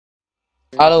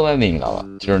Hello, I'm Minglawa.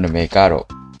ကျွန်တော်နာမည်ကတော့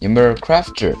Myanmar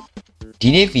Crafter ဒီ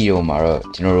နေ့ဗီဒီယိုမှာတော့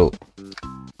ကျွန်တော်တို့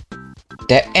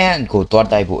The Ant ကိုတွား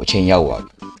တိုက်ဖို့အချိန်ရောက်ပါ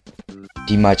ပြီ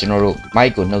ဒီမှာကျွန်တော်တို့ mic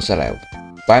ကိုနှုတ်ဆက်လိုက်အောင်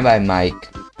Bye bye mic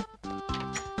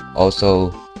also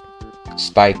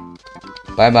spike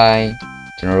bye bye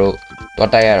ကျွန်တော်တို့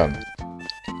တွားတိုက်ရတော့မယ်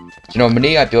ကျွန်တော်မ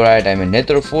နေ့ကပြောထားတဲ့အတိုင်းပဲ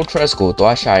Nether Fortress ကို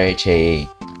တွားရှာတဲ့အချိ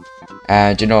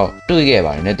န်ကျွန်တော်တွေ့ခဲ့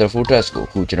ပါတယ် Nether Fortress ကိုအ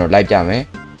ခုကျွန်တော်လိုက်ပြမယ်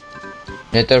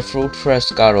Nether Fortress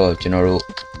ကတော့ကျွန်တော်တို့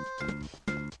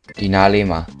ဒီနားလေး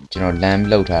မှာကျွန်တော် lamp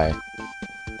လောက်ထားတယ်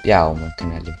ပြအောင်မခ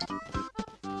ဏလေး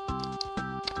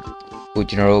အခု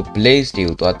ကျွန်တော်တို့ blaze တွေ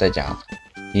ကိုသွားတက်ကြအောင်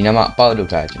ဒီနားမှာအပေါက်လော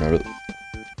က်ထားတယ်ကျွန်တော်တို့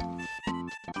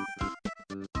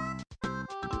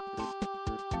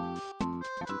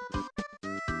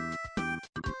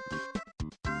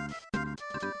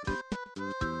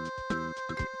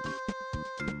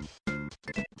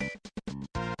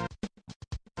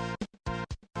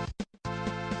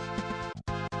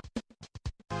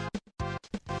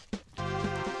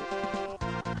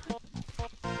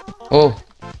Oh,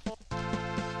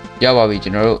 ရပါပြီကျွ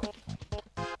န်တော်တို့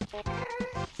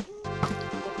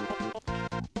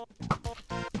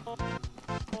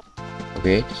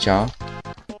Okay တခြား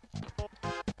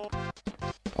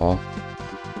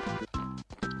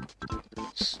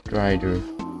Strider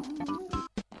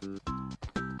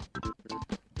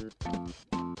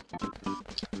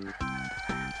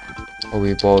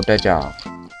Okay ပေါ်တက်ကြအောင်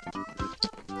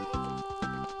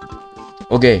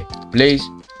Okay blaze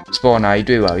spawner ကြီး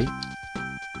တွေ့ပါပြီ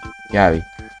ရပြီ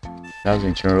နောက်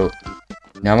ဆိုကျွန်တော်တို့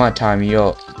နားမှာထားပြီး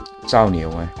တော့စောင့်နေ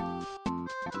အောင်ပဲ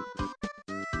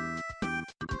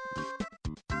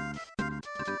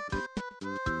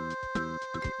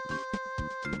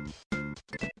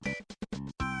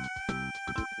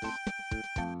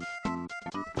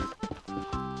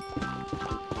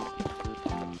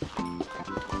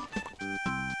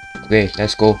Okay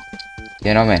let's go ပြ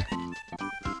န်တော့မယ်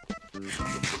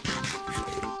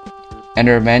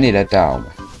Enderman နေလက်တောင်း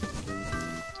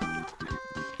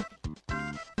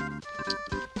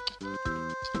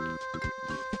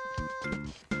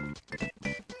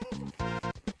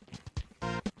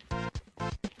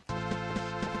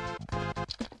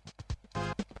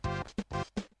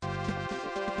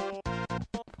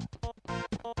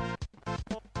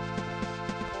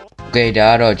Okay ဒါ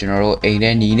ကတော့ကျွန်တော်တို့အိမ်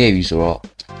ထဲနီးနေပြီဆိုတော့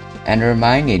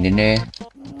Enderman နေနည်းနည်း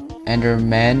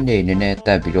Enderman နေနည်းနည်းတ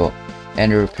က်ပြီးတော့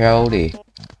Ender pearl တွေ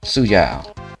စုကြအောင်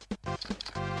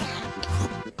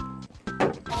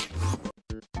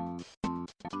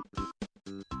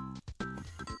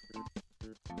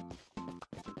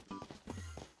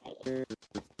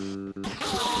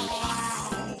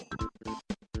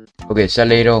Okay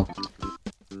 14တော့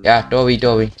ရတော်ပြီအဲ့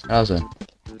တော့ဆို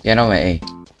ပြန်တော့မယ်အိမ်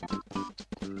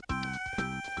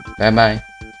Bye bye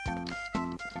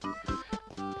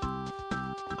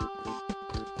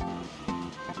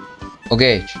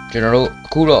Okay ကျွန်တော်တို့အ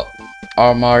ခုတော့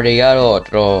armor တွေကတော့တော်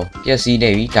တော်ပျက်စီးနေ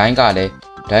ပြီဒိုင်းကလည်း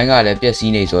ပျက်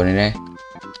စီးနေဆိုနေတယ်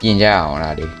ပြင်ကြအောင်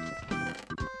လားဒီ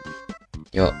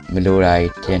ရော့မလိုတာ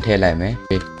ကြီးတင်ထည့်လိုက်မယ်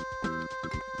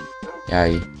ရာ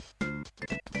ကြီး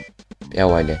ပြ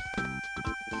ဝိုင်းလေ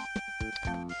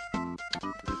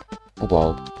ဟုတ်ပါ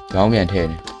ဘူးကြောင်းပြန်ထည့်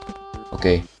နေ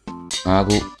Okay 5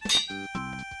ခု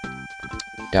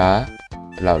ဒါ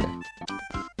ဘယ်လောက်လဲ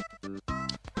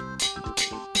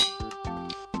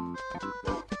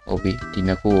ဟုတ်ပြီဒီ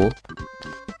နှစ်ခုကို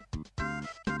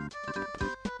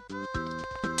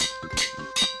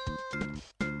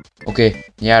Okay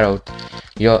ညတော့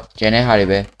ပြီးတော့ကျန်တဲ့ဟာတွေ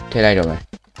ပဲထည့်လိုက်တော့မယ်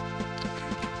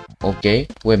Okay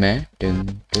ဝယ်မယ်တင်း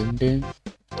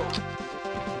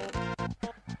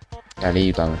ဒါလေး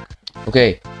ယူပါမယ် Okay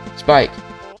Spike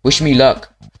wish me luck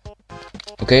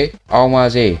Okay အောင်ပါ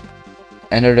စေ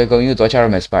Ender ကောင်ကြီးကိုသွားချရ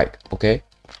မယ် Spike Okay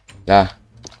လာ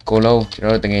အကုန်လုံးကျွန်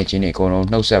တော်တို့တငယ်ချင်းတွေအကုန်လုံး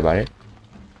နှုတ်ဆက်ပါတယ်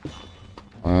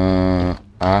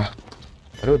ဘာ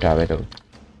လို့ဒါပဲတော့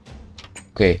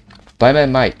Okay bye bye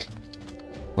mic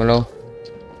ဘလုံး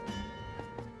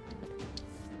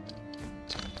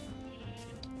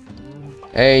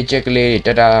ချက်ကလေးတ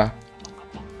တာ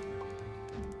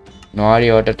နွား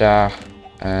ရောတတာ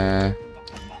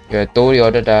တိုးရော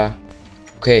တတာ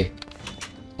Okay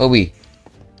ဟုတ်ပြီ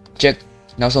ချက်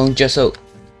နောက်ဆုံးချက်စုပ်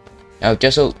နောက်ချ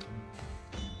က်စုပ်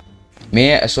မင်း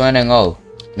ရဲ့အစွမ်းနဲ့ငါ့ကို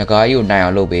ငကားကြီးကိုနိုင်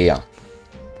အောင်လုပ်ပေးရအောင်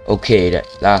Okay တဲ့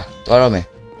လာသွားတော့မယ်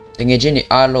တငယ်ချင်းတွေ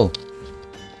အားလုံး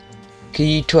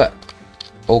ခီးထွက်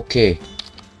Okay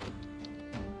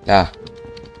လာ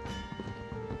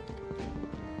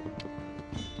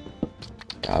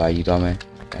ဒါပါယူသွားမယ်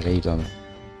ဒါလေးယူသွားမယ်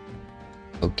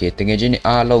Okay တငယ်ချင်းတွေ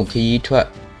အားလုံးခီးထွက်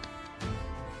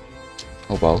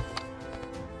ဟုတ်ပါဘူး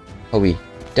ဟုတ်ပြီ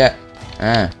တက်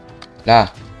လာ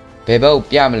ဘယ်ဘက်ကို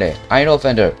ပြမလဲ Iron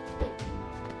Offender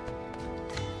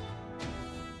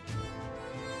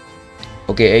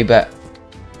Okay အဲ့ဘက်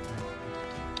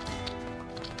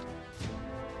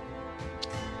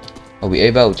ဟုတ်ပြီ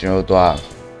အဲ့ဘက်ကိုကျွန်တော်တို့သွား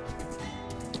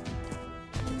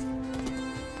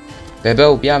ဘယ်ဘက်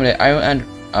ကိုပြမလဲ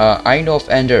Iron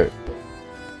Offender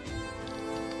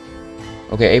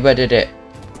Okay အဲ့ဘက်တက်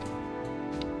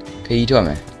ခရီးထွက်မ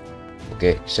ယ်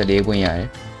Okay 14ခွင့်ရတယ်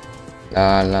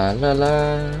လာ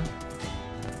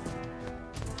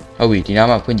ဟုတ်ပြီဒီနား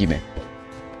မှာဖွင့်ကြည့်မယ်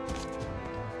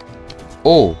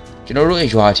အိုးကျွန်တော်တို့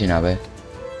ရွာချင်တာပဲ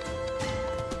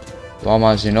သွားမှ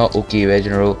ဆိုရင်တော့ okay ပဲကျွ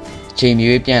န်တော်တို့ချိန်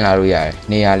မြေးပြန်လာလို့ရတယ်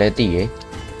နေရာလည်းသိရယ်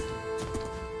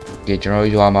ဒီကျွန်တော်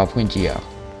တို့ရွာမှာဖွင့်ကြည့်ရအောင်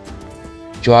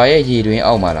ရွာရဲ့ရေတွင်း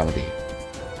အောက်မှာလားမသိ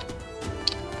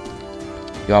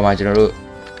ရွာမှာကျွန်တော်တို့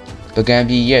ပကံ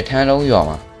ပြည်ရဲ့ထန်းလုံးရွာ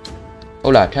မှာဟု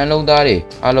တ်လားထန်းလုံးသားတွေ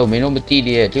အားလုံးမင်းတို့မသိ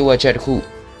တဲ့လျှို့ဝှက်ချက်တစ်ခု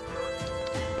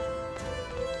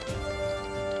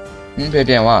ဘယ်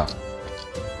ပြန်သွား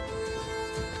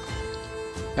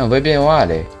ဘယ်ပြန်သွား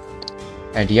လဲ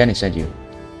ဒီကနေစက်ကြည့်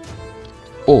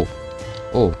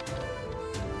အိုး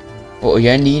အရ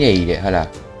န်နီးနေကြီးတဲ့ဟာလား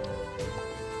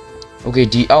โอเค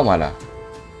ဒီအောက်မှာလား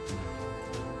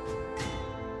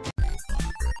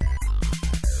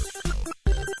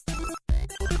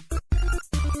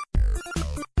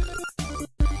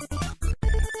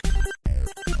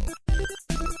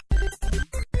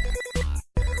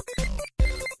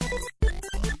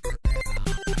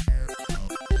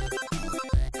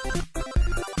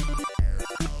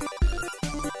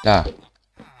လာ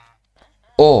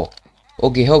အိုးโอ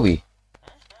เคဟုတ်ပြီ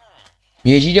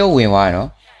မြေကြီးတော့ဝင်သွားရနော်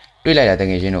တွေ့လိုက်တာတ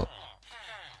ကယ်ချင်းတို့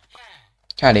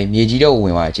ချလေမြေကြီးတော့ဝ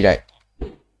င်သွားကြည့်လိုက်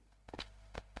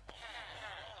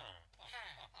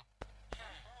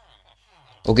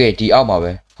โอเคဒီအောက်မှာ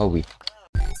ပဲဟုတ်ပြီ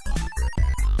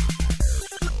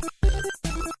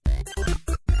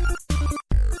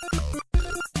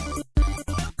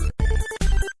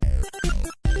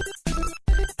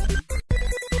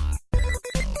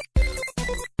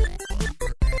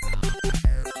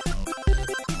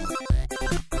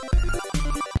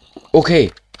โอเค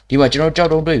ဒီမှာကျွန်တော်ကြောက်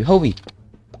တုံးတွေ့ပြီဟုတ်ပြီ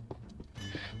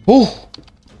ဟိုး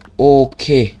โอเค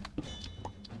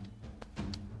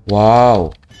ဝေါ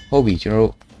ဟုတ်ပြီကျွန်တော်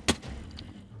တို့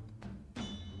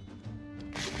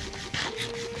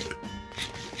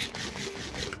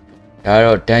ဒါ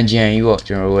တော့ဒန်ဂျန်ကြီးပေါ့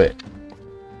ကျွန်တော်တို့ရဲ့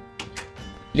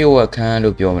လျှို့ဝှက်ခန်း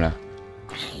လို့ပြောမလား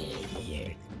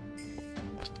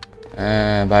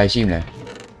ဘာရှိမလဲ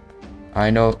I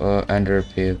know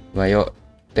underpeel ဘာရော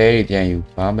တဲတွေပြန်ယူ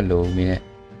ဘာမလို့မင်းနဲ့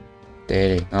တဲ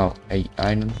တွေငေါ့အဲ့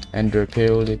I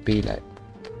underpeel လေးပေးလိုက်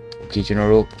โอเคကျွန်တော်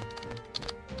တို့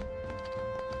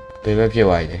ဘယ်ဘက်ဖြစ်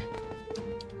သွားလဲ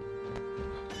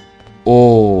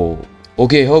အိုးโอ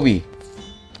เคဟုတ်ပြီ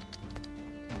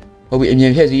အမြ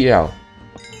င်ဖြည့်စည်းရအောင်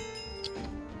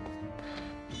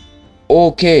โอ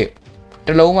เคတ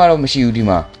လုံးမှတော့မရှိဘူးဒီ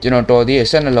မှာကျွန်တော်တော်သေးရဲ့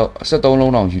12လုံး13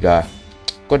လုံးတောင်ယူတာ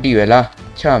ကွက်တီပဲလား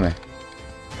ချမယ်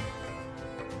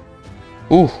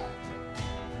Ooh.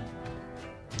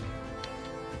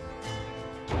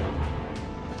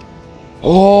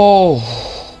 Oh.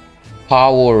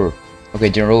 Power. Okay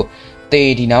ကျွန်တော်တို့တေ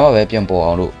ဒီနားမှာပဲပြန်ပေါ်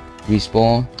အောင်လို့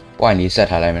respawn point လေးဆက်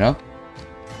ထားလိုက်မယ်နော်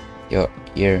။ရော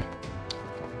here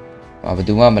ဘယ်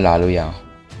သူမှမလာလို့ရအောင်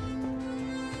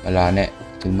။မလာနဲ့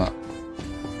သူမှ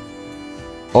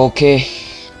Okay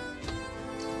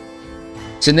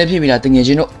စနေဖြစ်ပြီလားတငယ်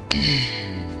ချင်းတို့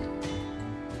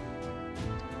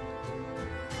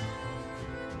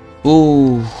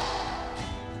Ooh.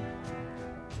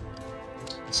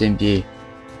 Simple.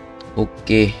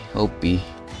 Okay. Hopi.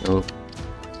 Go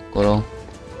on.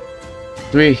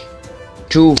 3,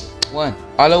 2, 1.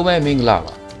 အားလုံးပဲမင်္ဂလာ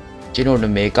ပါကျွန်တော်နာ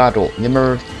မည်ကတော့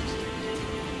Myanmar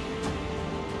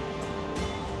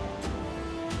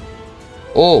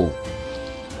Oh.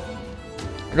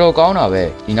 တော့ကောင်းတာပဲ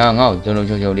ဒီနာငါ့ကိုလုံ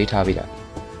ချုံလေးထားပေးတာ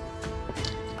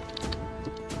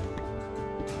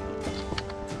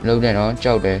လုံးနဲ့တော့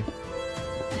ကြောက်တယ်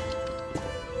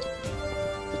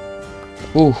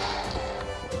ဟူး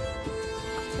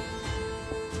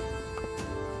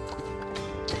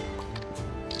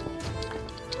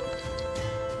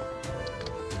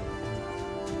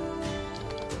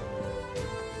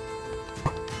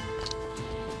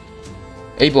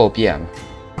အိပ်ပေါ်ပြရမှာ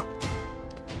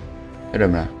အဲ့ဒါ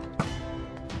မလား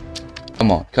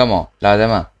Come on လာစ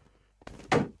မ်းပါ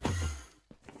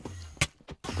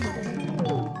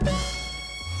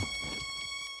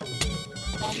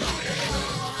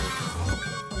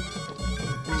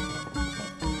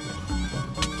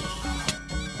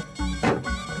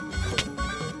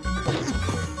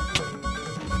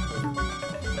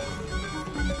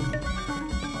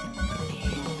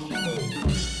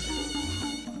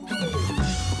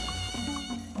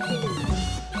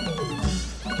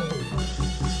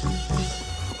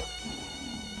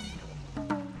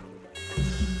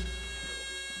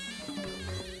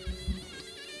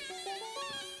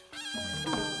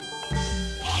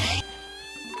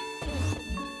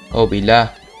ဟုတ်ပြီလား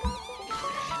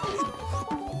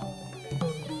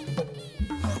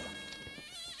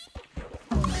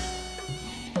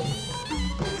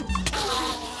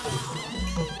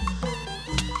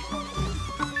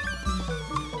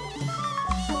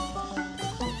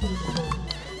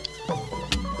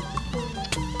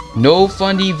No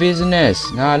funny business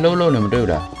ငါလုံးလုံးနဲ့မတွေ့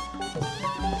ဘူးလား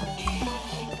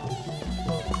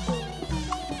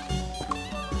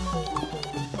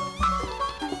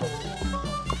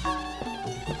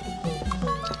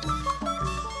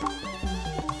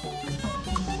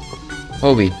ဟု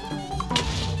တ်ပြီ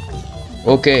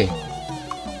Okay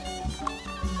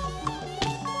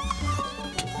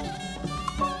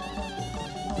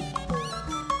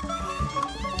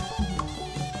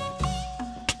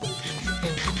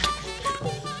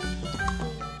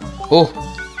Oh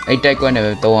အဲ့တိုက်ကွက်နဲ့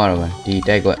ပဲတုံးရတော့မယ်ဒီ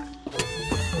တိုက်ကွက်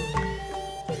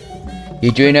ဒီ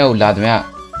ကျွေးနဲ့ကိုလာသမျှ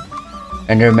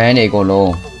Enderman တွေအကုန်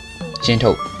လုံးချင်း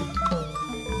ထုတ်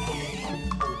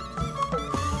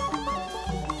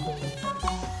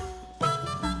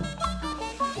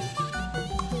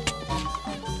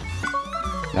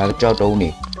လာကြောက်တုံးနေ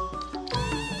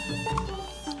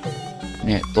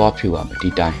နဲ့သွားဖြူပါမယ်ဒီ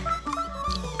တိုင်း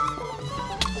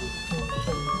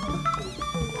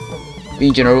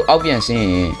ပြီးကျွန်တော်တို့အောက်ပြန်ဆင်းရ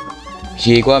င်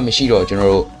ရေကွာမရှိတော့ကျွန်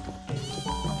တော်တို့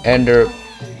Ender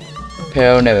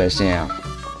Pearl နဲ့ပဲဆင်းအောင်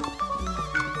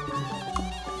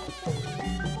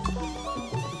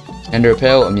Ender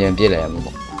Pearl ကိုအမြန်ပြစ်လိုက်ရမှာ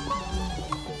ပေါ့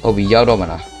ဟုတ်ပြီရောက်တော့မ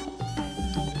လား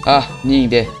အာညင်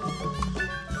တယ်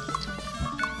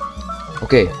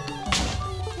Okay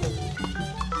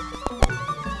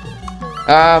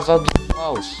fuck the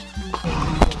mouse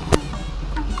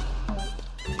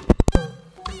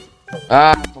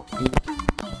fuck you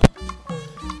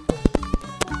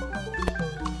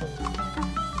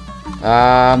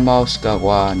mouse က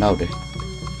ကွာနောက်တယ်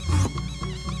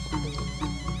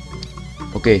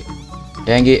Okay တ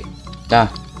န်းကြီးဒါ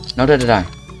နောက်ထပ်တစ်တိုင်း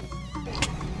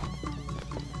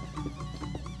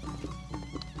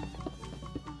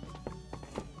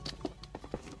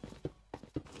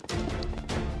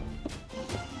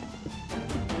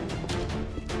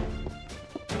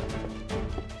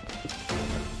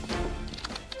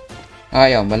အား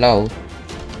ရမလောက်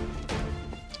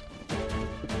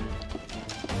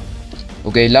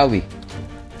Okay လောက်ပြီ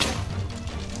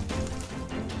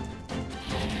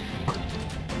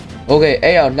Okay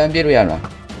အဲ့အောင်လှမ်းပစ်လို့ရမလား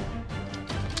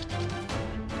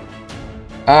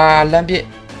လှမ်းပစ်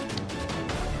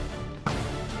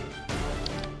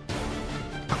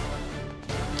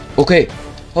Okay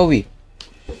ဟုတ်ပြီ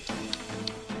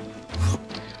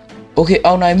Okay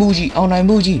အောင်နိုင်မှုကြီး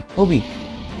ဟုတ်ပြီ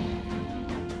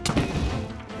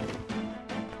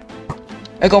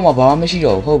အဲ့ကောင်မှာဘာမှမရှိ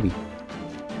တော့ဘူးဟုတ်ပြီ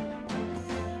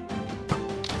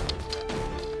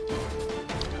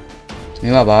မ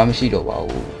င်းကဘာမှမရှိတော့ပါ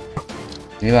ဘူး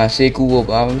မင်းကစေကူဖို့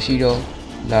ဘာမှမရှိတော့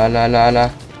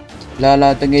လာ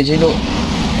တငယ်ချင်းတို့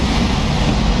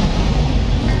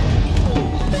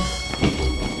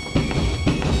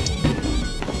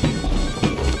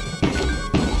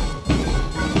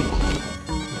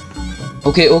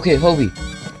Okay ဟုတ်ပြီ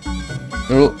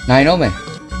တို့နိုင်တော့မယ်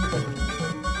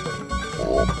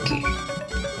Okay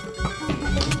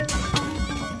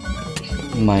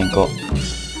My god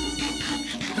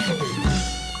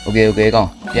Okay ကောင်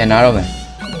ပြန်နာတော့မယ်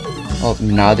ဟု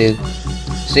တ်နာသေး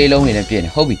စေးလုံးနေနဲ့ပြည့်နေ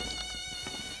ဟုတ်ပြီ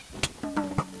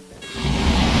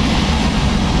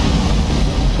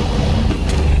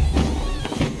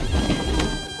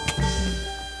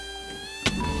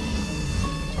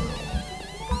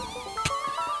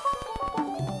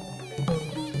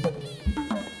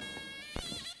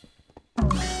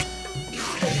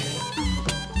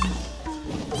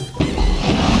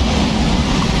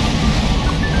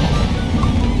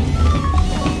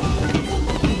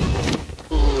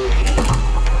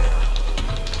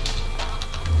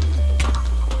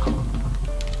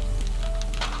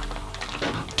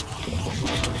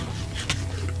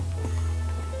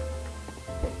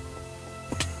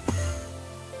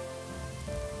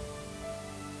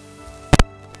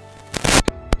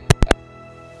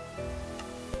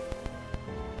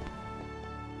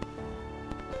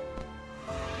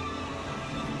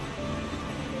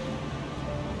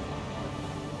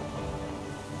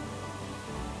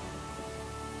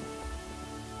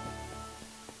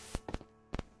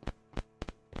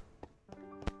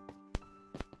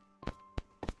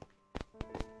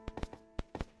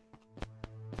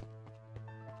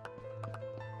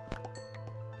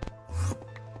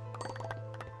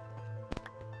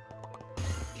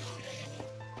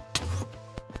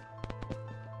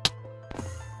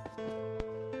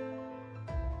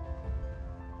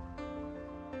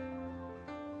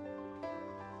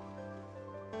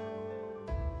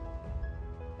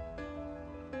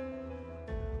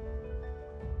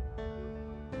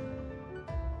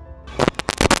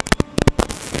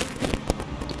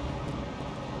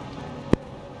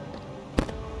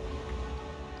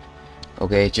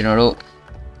Okay ကျွန်တော်တို့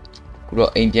ခု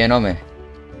တော့အိမ်ပြန်တော့မယ်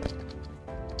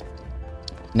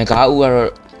ငကားဦးကတော့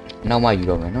နောက်မှယူ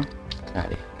တော့မယ်နော်ခဏ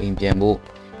လေးအိမ်ပြန်ဖို့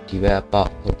ဒီဘက်ပေါ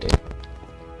က်ဟုတ်တယ်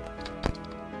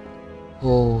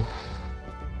ဟိုး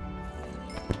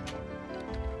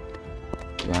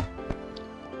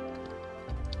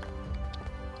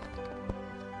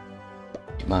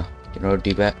ဒီမှာကျွန်တော်တို့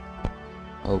ဒီဘက်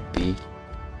ဟုတ်ပြီ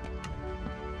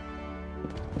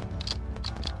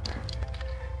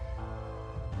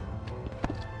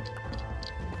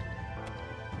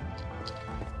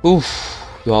Oof,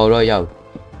 yo.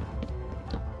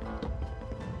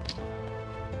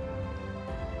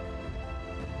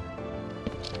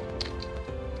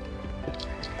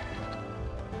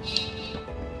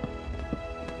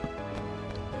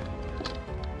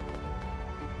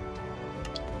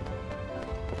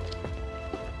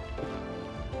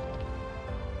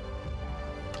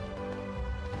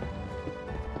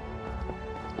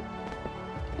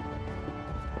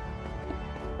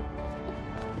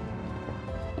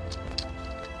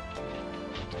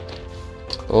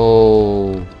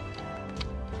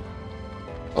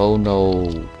 Oh no.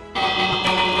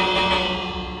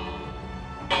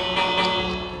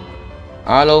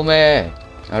 Alo me.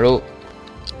 Alo.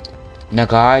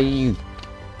 Nagayi.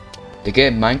 တကယ်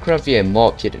Minecraft ရဲ့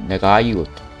mob ဖြစ်တယ် Nagayi ကို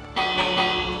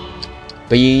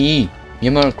ဘယင်ကြီး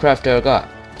Myanmar crafter က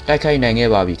တိုက်ခိုက်နိုင်ခဲ့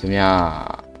ပါပြီခင်ဗျာ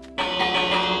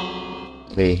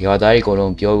။ဘေးရွာသားတွေအကုန်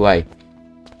လုံးပြောသွားပြီ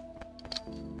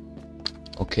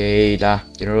။ Okay လာ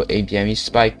ကျွန်တော်တို့အိမ်ပြန်ပြီး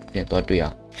spike နဲ့တော့တွေ့အော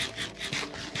င်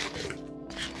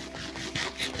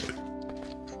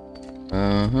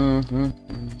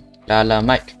လာ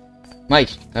Mike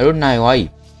ငါတို့နိုင်သွားပြီ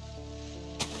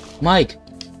Mike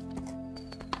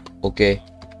Okay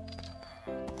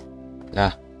လာ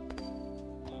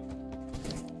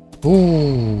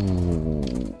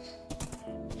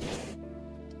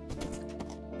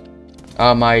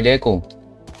ဟူးမိုင်လဲကုန်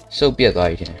စုပ်ပြက်သွား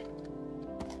ပြီထင်တယ်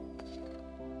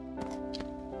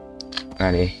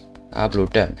ဘ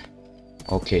လို့တက်မယ်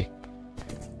Okay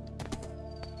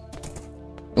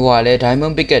ဟိုကလည်း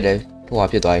diamond picket လည်းဟိုက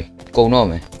ဖြစ်သွားပြီကုန်တော့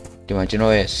မယ်ဒီမှာကျွန်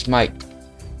တော်ရဲ့ smite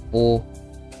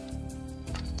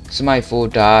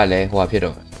 4 ဒါကလည်းဟိုကဖြစ်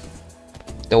တော့မယ်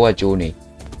တဝက်ကျိုးနေ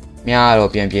မြား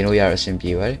တော့ပြန်ပြင်လို့ရတော့အဆင်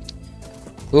ပြေပါတယ်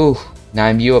ဟူးနို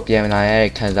င်ပြီးတော့ပြန်လာရ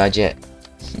တဲ့ခံစားချက်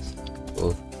ဟို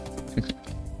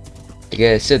တက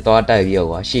ယ်စစ်သွားတိုက်ပြီး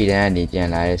တော့ရှေ့တန်းကနေပြန်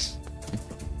လာတဲ့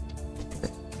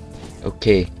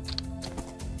Okay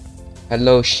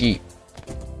Hello sheep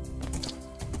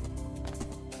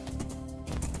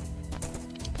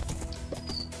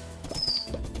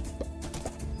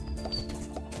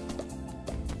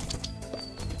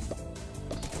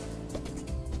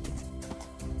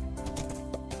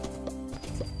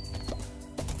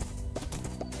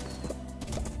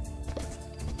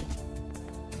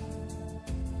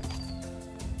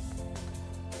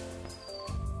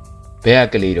Bea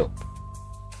que lido.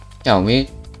 Ya, me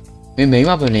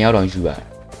iba a poner ahora en jugar.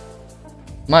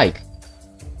 Mike.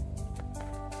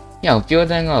 Ya, yo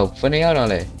tengo poner ahora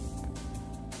le.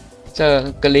 Sao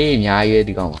cái lý nhà gì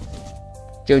đi con.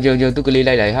 Yo tôi cái lý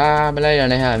lại ha, mới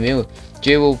lại ha, miêu.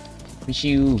 Chơi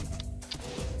siêu.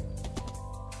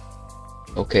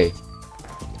 Okay.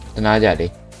 Tôi nói ra đi.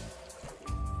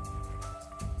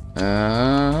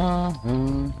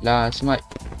 La smite.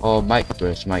 Oh, Mike,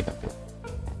 bro, smite.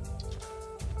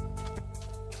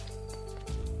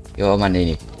 Yo mana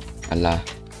ini? Alah.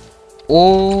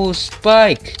 Oh,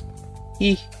 spike.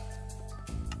 Hi.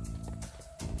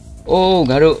 Oh,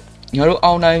 ngaruh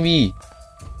out nai mi.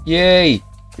 Yay.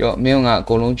 Yo, meo ngak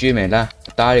kolong cuy meh lah.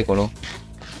 Tarik kolong.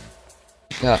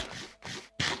 Ya.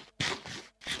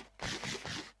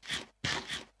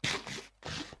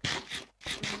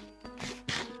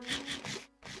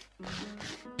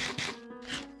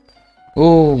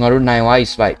 Oh, ngaruh nai wai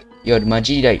spike. Yo,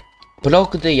 maji dai.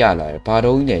 Block တွေရလာတယ်ဘာ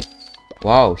တော့ကြီးလဲ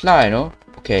Wow လှရနော်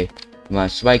Okay ဒီမှာ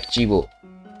spike ကြည့်ဖို့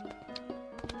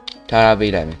ထားရ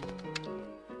ပေးလိုက်မယ်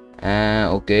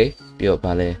Okay ပြီးတော့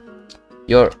ဗာလဲ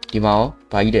ရောဒီမှာရော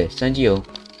ဘာကြီးလဲစမ်းကြည့်အောင်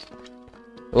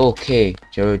Okay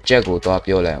ကျွန်တော်ချက်ကိုသွား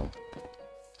ပြောလိုက်အောင်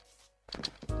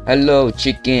Hello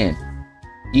chicken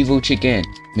evil chicken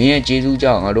မင်းရဲ့ကျေးဇူး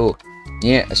ကြောင့်ငါတို့မ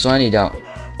င်းရဲ့အစွမ်းတွေကြောင့်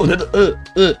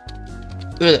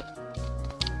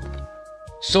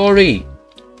Sorry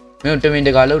မင်းတမင်တ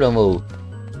ကာလောက်တော့မဟုတ်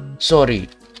Sorry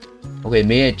Okay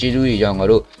မင်းရဲ့ကျေးဇူးကြီးကြောင့်ငါ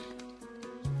တို့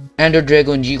Ender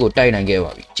Dragon ကြီးကိုတိုက်နိုင်ခဲ့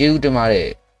ပါပြီကျေးဇူးတင်ပါတယ်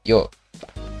ရော့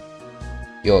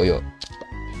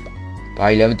ဘာ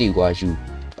လည်းမသိကွာယူ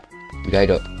လိုက်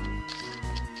တော့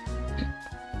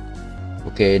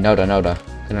Okay နောက်တာ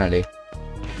ခဏလေး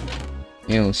မ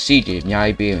င်းကို seed တွေအများ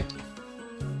ကြီးပေးမယ်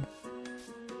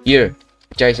Here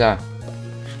ကြိုက်စား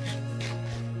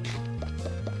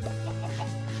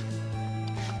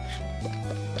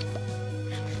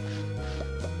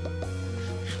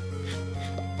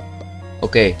โอ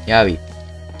เคရပြီ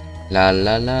လာ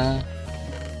လာလာ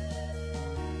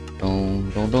တုံ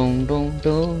တုံတုံတုံ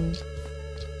တုံ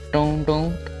တုံတုံ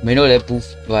မင်းတို့လည်းပူ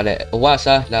ပါလေအဝ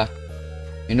စားလာ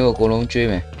မင်းတို့အကုန်လုံးကျွေး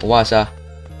မယ်အဝစား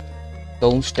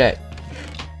3 stack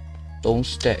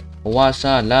 3 stack အဝ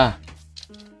စားလာ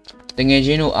တငယ်ချ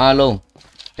င်းတို့အားလုံး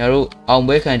ညာတို့အောင်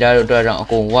ပွဲခံကြတဲ့အတွက်ကြောင့်အ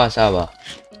ကုန်ဝစားပါ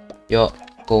ရော့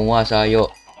အကုန်ဝစားရော့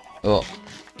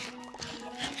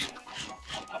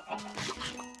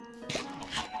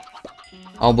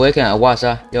အောင်ပွဲခံအဝ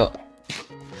စားရော့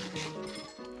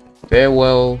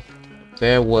farewell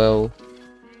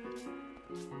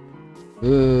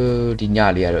ဒီည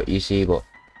လေးကတော့ easy ပေါ့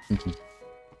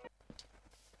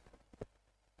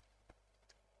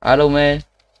အားလုံးပဲ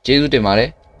ကျေးဇူးတင်ပါတ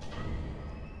ယ်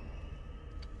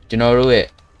ကျွန်တော်တို့ရဲ့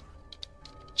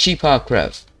cheaper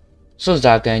craft စွတ်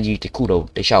စားကမ်းကြီးတစ်ခုလုံး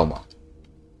တစ်လျှောက်မှာ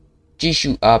ကြည့်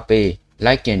ရှုအားပေး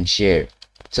like and share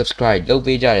subscribe လုပ်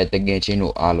ပေးကြတဲ့တကယ်ချင်း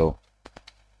တို့အားလုံး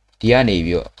ဒီကနေ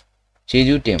ပြီးတော့ကျေး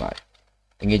ဇူးတင်ပါတယ်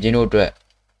တကယ်ချင်းတို့အတွက်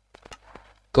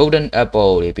golden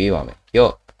apple တွေပေးပါမယ်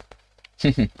ရော့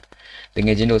တက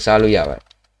ယ်ချင်းတို့စားလို့ရပါတယ်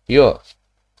ပြီးတော့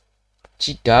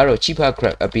ဒါကတော့ cheaper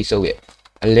craft episode ရဲ့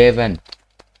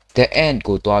11 the end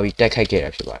ကိုတွားပြီးတိုက်ခိုက်ခဲ့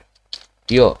တာဖြစ်ပါတယ်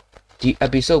ပြီးတော့ဒီ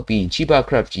episode ပြီး cheaper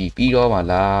craft ကြီးပြီးတော့မှ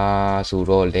လားဆို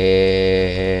တော့လေ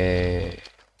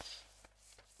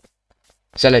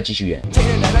ဆက်လက်ကြည့်ရှုရအော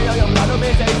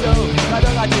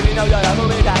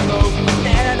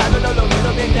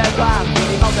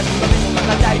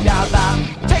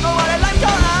င်